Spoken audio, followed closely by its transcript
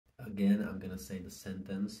Again, I'm gonna say the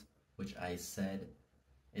sentence which I said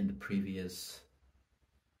in the previous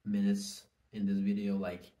minutes in this video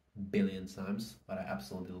like billion times, but I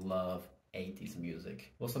absolutely love 80s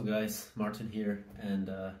music. What's up guys, Martin here, and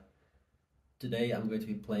today I'm going to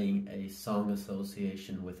be playing a song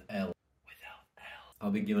association with ELLE. Without ELLE.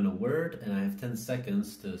 I'll be given a word and I have 10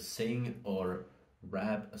 seconds to sing or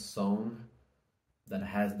rap a song that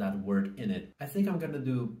has that word in it. I think I'm gonna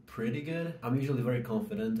do pretty good. I'm usually very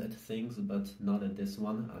confident at things, but not at this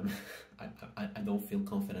one. I don't feel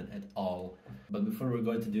confident at all. But before we're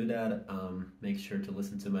going to do that, make sure to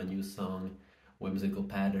listen to my new song, Whimsical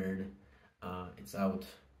Pattern. It's out.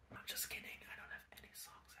 I'm just kidding, I don't have any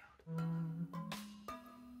songs out.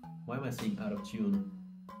 Why am I singing out of tune?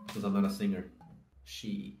 Because I'm not a singer.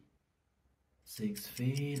 She. 6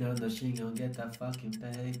 feet under, she gon' get that fucking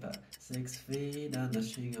paper. 6 feet under,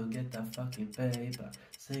 she gon' get that fucking paper.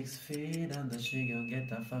 6 feet under, she gon' get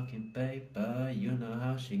that fucking paper. You know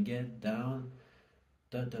how she get down.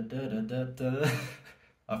 Da da da da da da.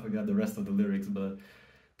 I forgot the rest of the lyrics, but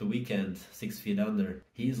the Weeknd, 6 feet under.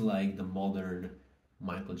 He's like the modern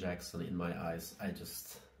Michael Jackson in my eyes. I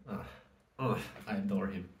just, I adore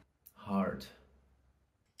him. Hard.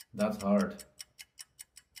 That's hard.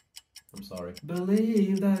 I'm sorry.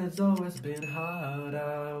 Believe that it's always been hard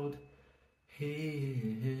out here.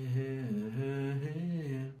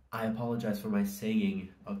 I apologize for my singing,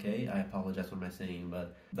 okay? I apologize for my singing,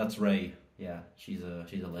 but that's Ray. Yeah, she's a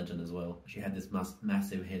legend as well. She had this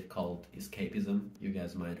massive hit called Escapism. You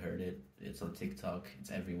guys might heard it. It's on TikTok.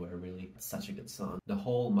 It's everywhere, really. It's such a good song. The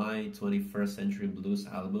whole My 21st Century Blues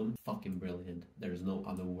album, fucking brilliant. There's no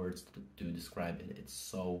other words to describe it. It's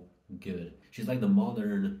so good. She's like the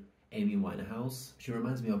modern Amy Winehouse. She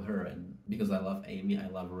reminds me of her, and because I love Amy, I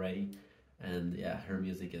love Ray, and yeah, her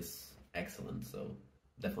music is excellent, so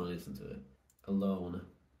definitely listen to it. Alone.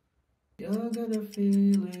 You're gonna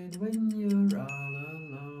feel it when you're all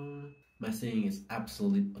alone. My singing is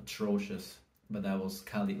absolutely atrocious, but that was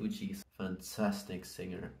Kali Uchis. Fantastic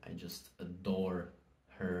singer. I just adore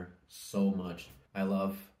her so much. I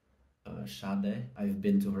love Sade. I've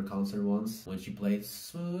been to her concert once when she played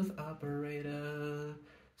Smooth Operator.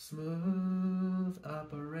 Smooth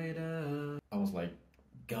operator. I was like,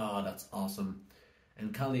 God, that's awesome.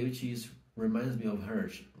 And Kali Uchis reminds me of her.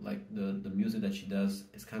 Like the music that she does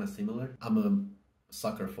is kind of similar. I'm a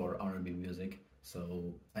sucker for R&B music,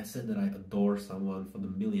 so I said that I adore someone for the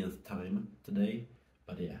millionth time today.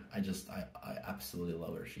 But yeah, I absolutely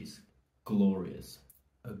love her. She's glorious.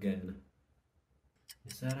 Again.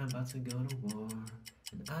 You said I'm about to go to war,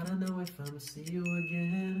 and I don't know if I'ma see you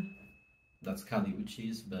again. That's Kali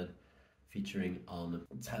Uchis, but featuring on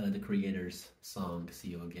Tyler the Creator's song See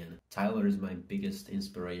You Again. Tyler is my biggest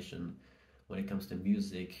inspiration when it comes to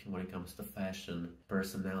music, when it comes to fashion,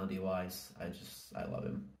 personality wise. I love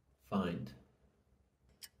him. Find.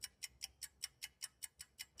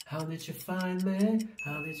 How did you find me?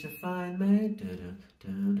 How did you find me?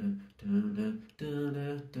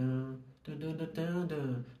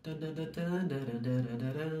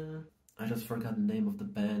 I just forgot the name of the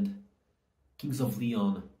band. Kings of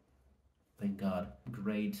Leon, thank God.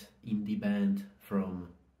 Great indie band from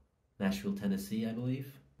Nashville, Tennessee, I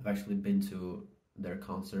believe. I've actually been to their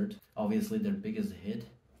concert. Obviously their biggest hit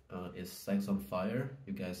is Sex on Fire.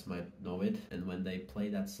 You guys might know it. And when they play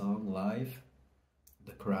that song live,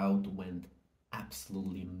 the crowd went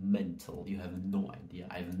absolutely mental. You have no idea.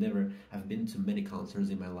 I've been to many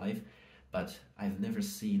concerts in my life, but I've never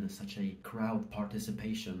seen such a crowd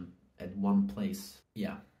participation at one place.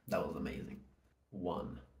 Yeah, that was amazing.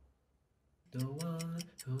 One. The one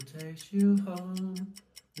who takes you home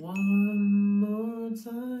one more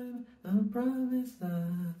time. I promise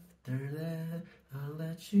after that I'll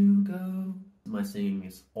let you go. My singing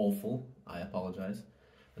is awful. I apologize.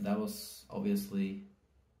 But that was obviously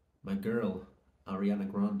my girl,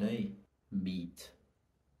 Ariana Grande. Meet.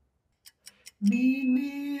 Meet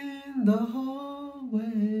me in the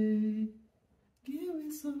hallway. Give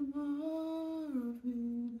me some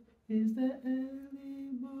morphine. Is there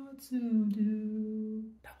any more to do?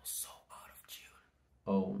 That was so out of tune.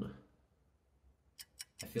 Own.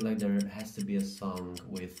 I feel like there has to be a song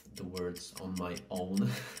with the words on my own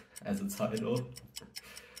as a title.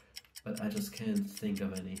 But I just can't think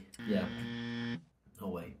of any. Yeah. No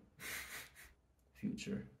way.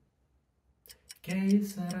 Future. Que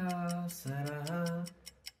sera, sera.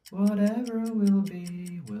 Whatever will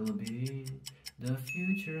be, will be. The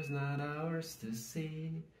future's not ours to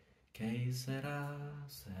see. Que sera,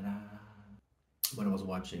 sera. When I was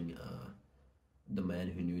watching The Man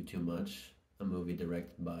Who Knew Too Much, a movie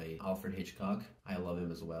directed by Alfred Hitchcock. I love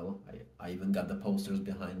him as well. I even got the posters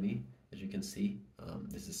behind me, as you can see.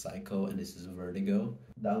 This is Psycho and this is Vertigo.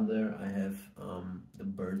 Down there I have the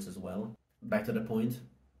birds as well. Back to the point,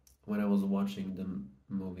 when I was watching the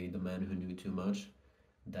movie The Man Who Knew Too Much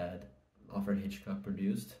that Alfred Hitchcock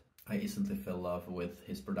produced, I instantly fell in love with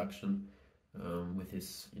his production, with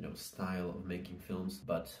his style of making films,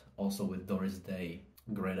 but also with Doris Day,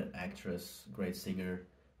 great actress, great singer,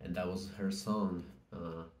 and that was her song,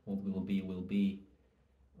 What Will Be, Will Be,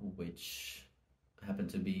 which happened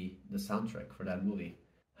to be the soundtrack for that movie.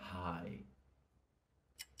 High.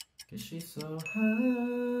 'Cause she's so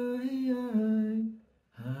high,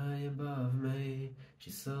 high above me,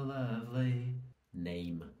 she's so lovely.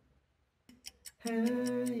 Name.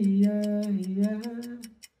 Hey, yeah, yeah,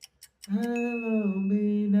 hello,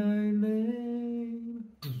 be thy name.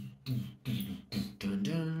 Dun,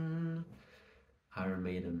 dun. Iron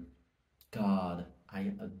Maiden. God,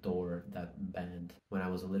 I adore that band. When I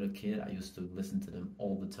was a little kid, I used to listen to them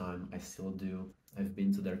all the time. I still do. I've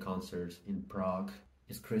been to their concerts in Prague.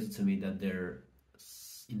 It's crazy to me that they're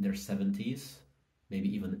in their 70s, maybe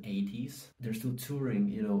even 80s. They're still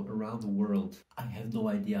touring, around the world. I have no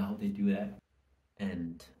idea how they do that.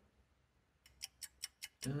 And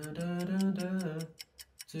da, da, da, da,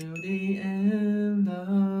 to the end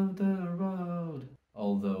of the road.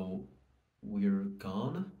 Although we're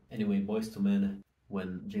gone. Anyway, Boyz II Men,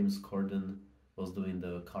 when James Corden was doing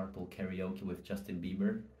the carpool karaoke with Justin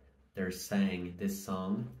Bieber, they sang this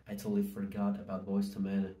song. I totally forgot about Boyz II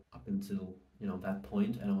Men up until that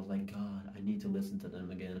point, and I was like, God, I need to listen to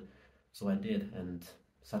them again. So I did, and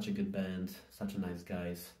such a good band, such a nice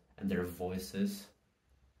guys, and their voices,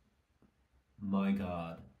 my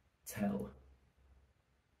God, tell.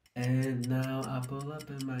 And now I pull up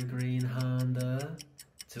in my green Honda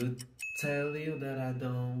to tell you that I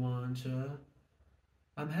don't want you.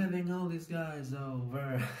 I'm having all these guys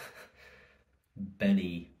over.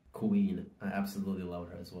 Benny, Queen, I absolutely love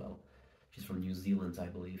her as well. She's from New Zealand, I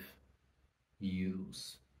believe.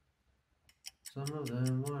 Use. Some of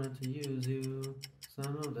them wanted to use you.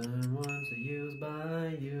 Some of them want to use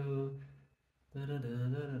by you. Da, da, da,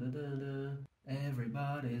 da, da, da, da.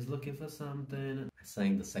 Everybody's looking for something. I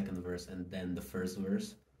sang the second verse and then the first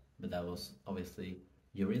verse, but that was obviously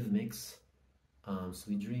Eurythmics,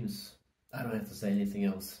 Sweet Dreams. I don't have to say anything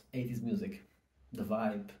else. 80s music, the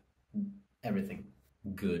vibe, everything.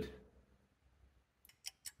 Good.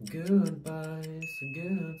 Goodbyes,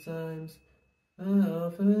 good times. I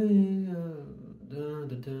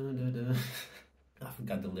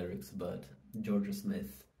forgot the lyrics, but Georgia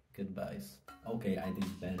Smith, Goodbyes. Okay, I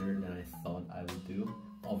did better than I thought I would do.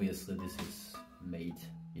 Obviously, this is made,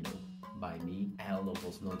 by me. ELLE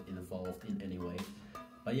was not involved in any way.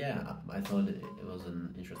 But yeah, I thought it was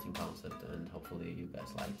an interesting concept, and hopefully you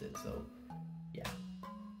guys liked it. So yeah,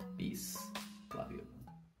 peace. Love you.